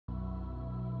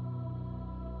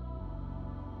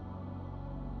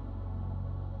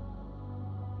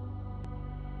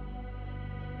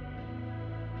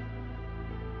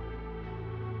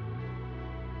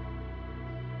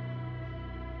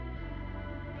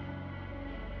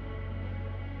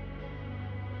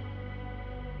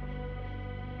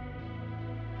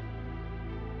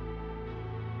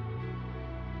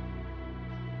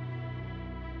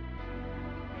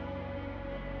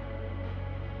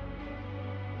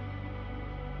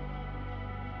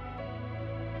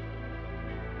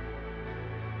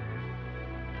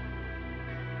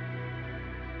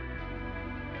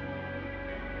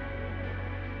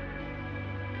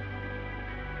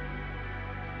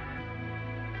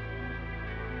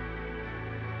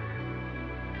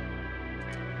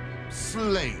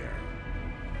Slayer.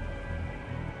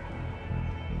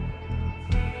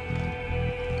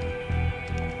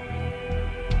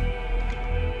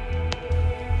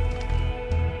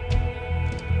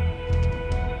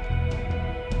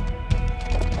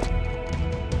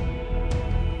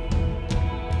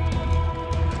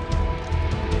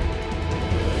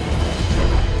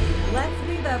 Let's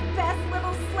be the best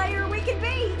little Slayer we can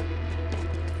be!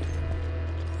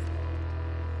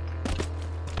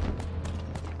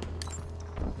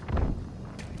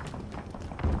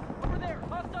 Over there,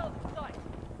 hostiles in sight.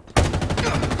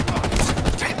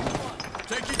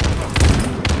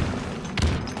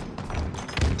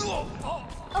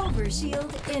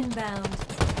 Overshield inbound.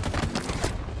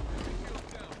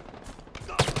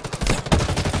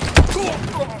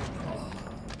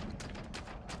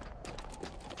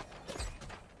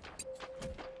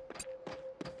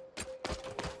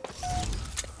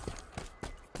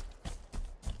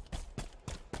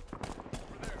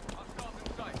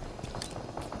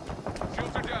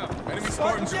 Shields are down. Enemy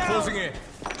Spartans are closing in.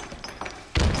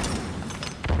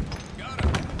 Got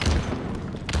him.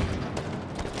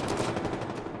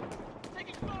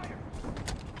 Taking fire!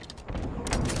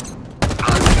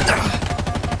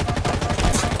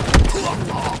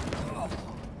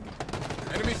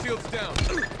 Enemy shields down.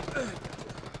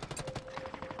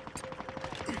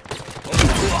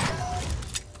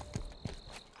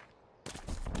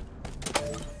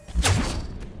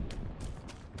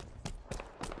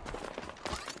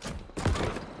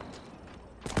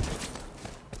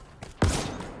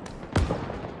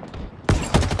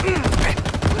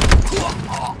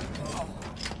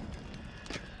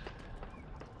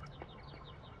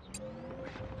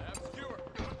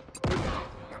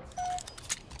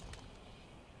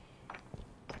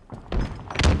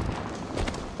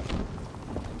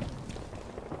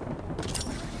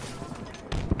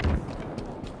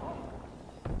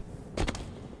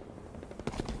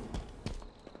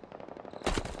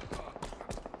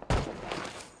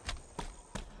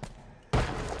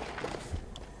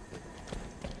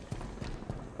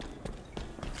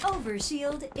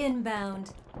 Overshield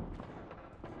inbound.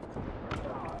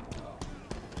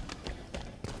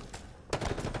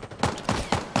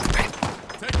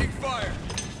 Taking fire.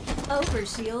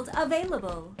 Overshield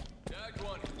available. Tagged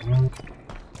one.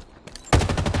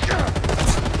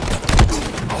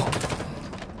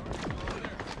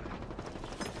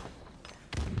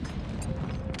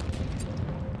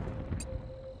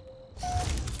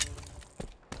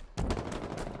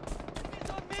 It's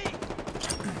on me!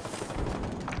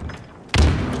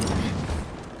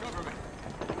 Cover me.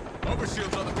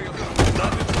 Overshield's on the field. Drop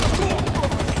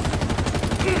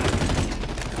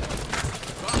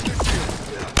the shield.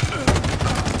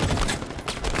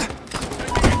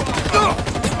 Taking fire.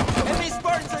 Enemy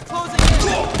Spartans are closing in!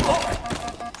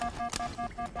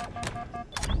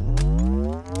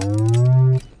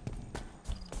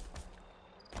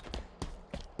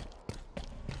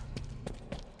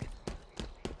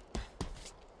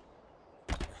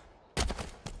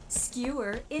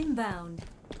 Skewer inbound.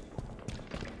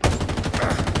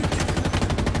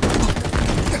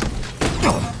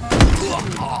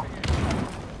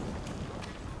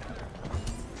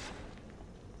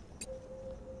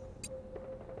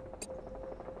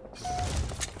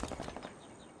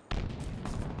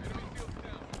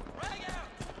 Frag out!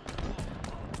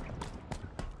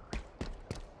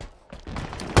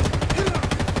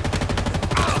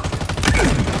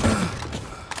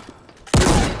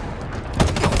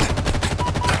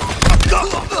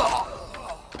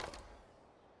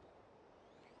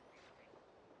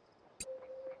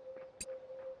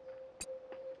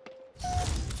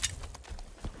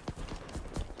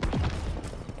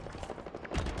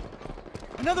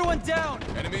 Another one down!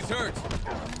 Enemies hurt.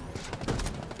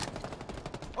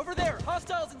 Over there,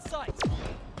 hostiles in sight!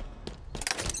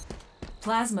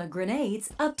 Plasma grenades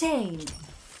obtained.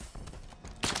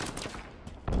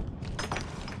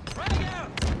 Frag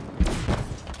out!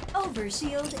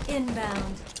 Overshield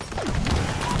inbound.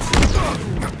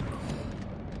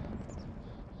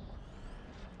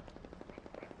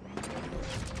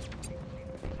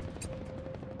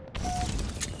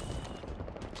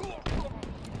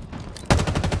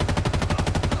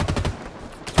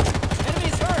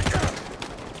 Enemy's hurt!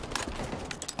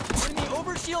 Enemy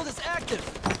overshield is active!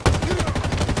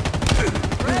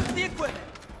 Grab the equipment!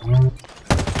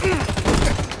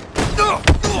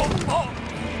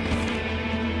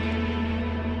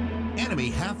 Enemy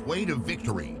halfway to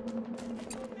victory.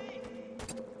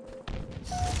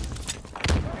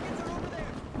 Targets are over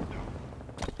there!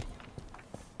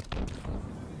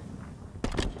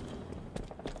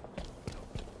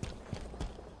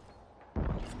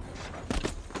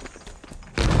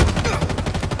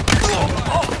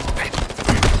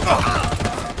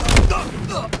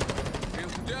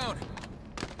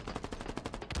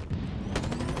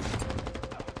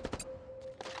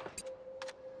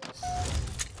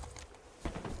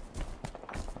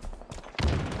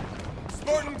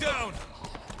 Spartan down!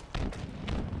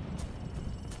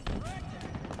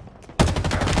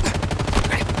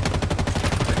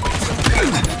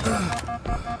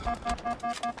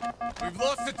 We've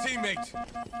lost a teammate.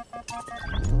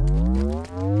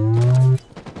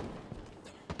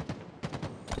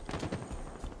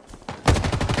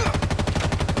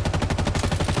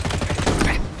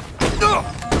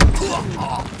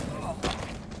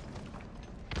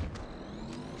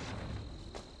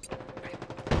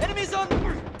 Enemies on.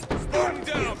 Spartan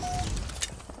down!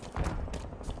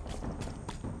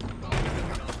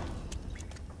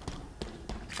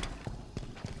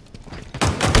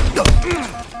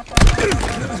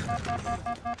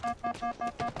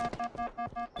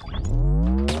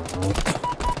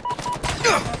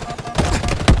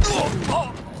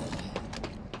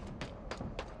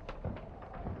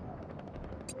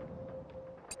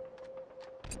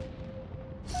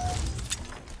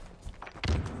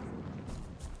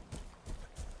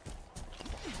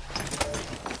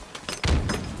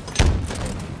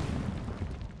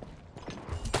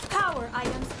 Power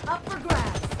items up for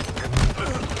grabs.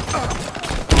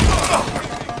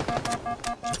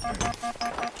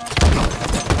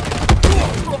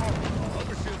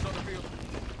 Overshield's on the field.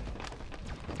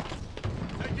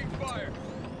 Taking fire.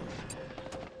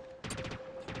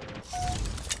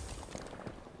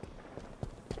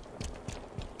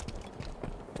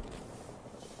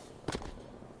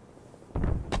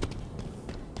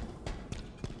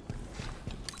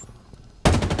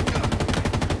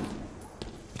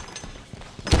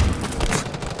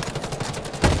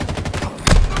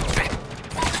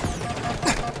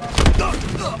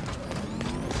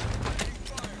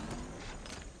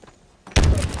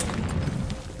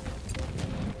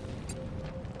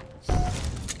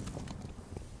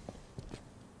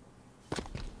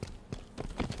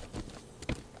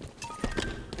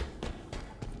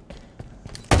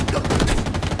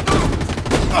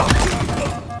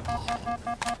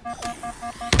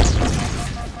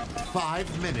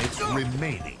 Five minutes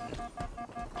remaining.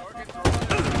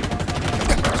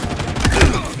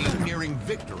 Team nearing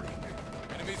victory.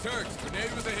 Enemy's hurt.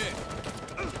 Grenade was a hit.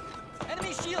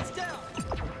 Enemy shields down.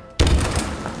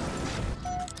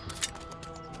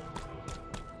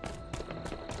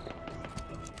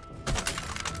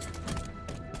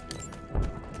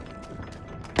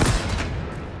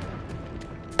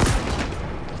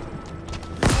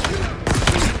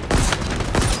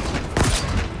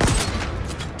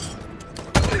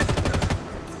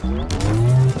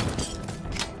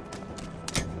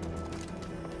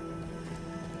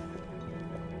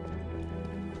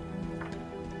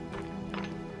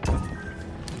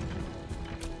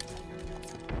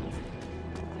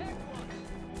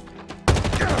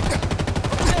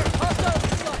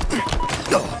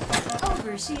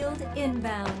 Overshield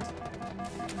inbound.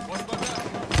 Watch my back.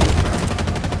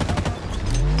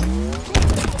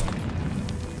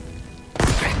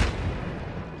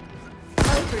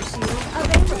 Overshield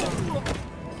available.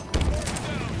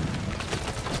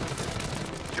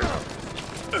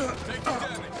 Taking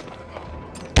damage.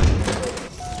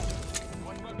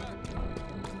 Watch my back.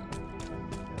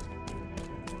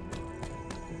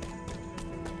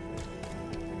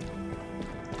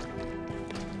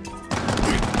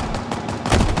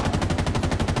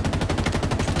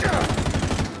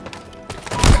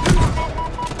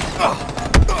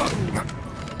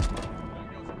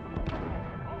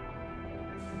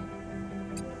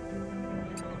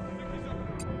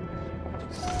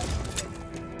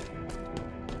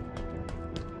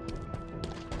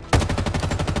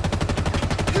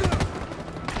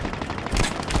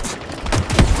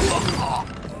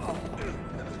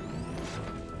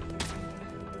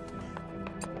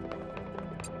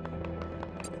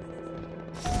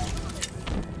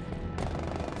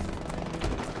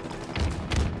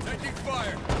 Taking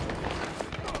fire.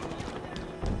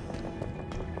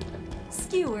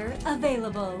 Skewer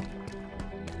available.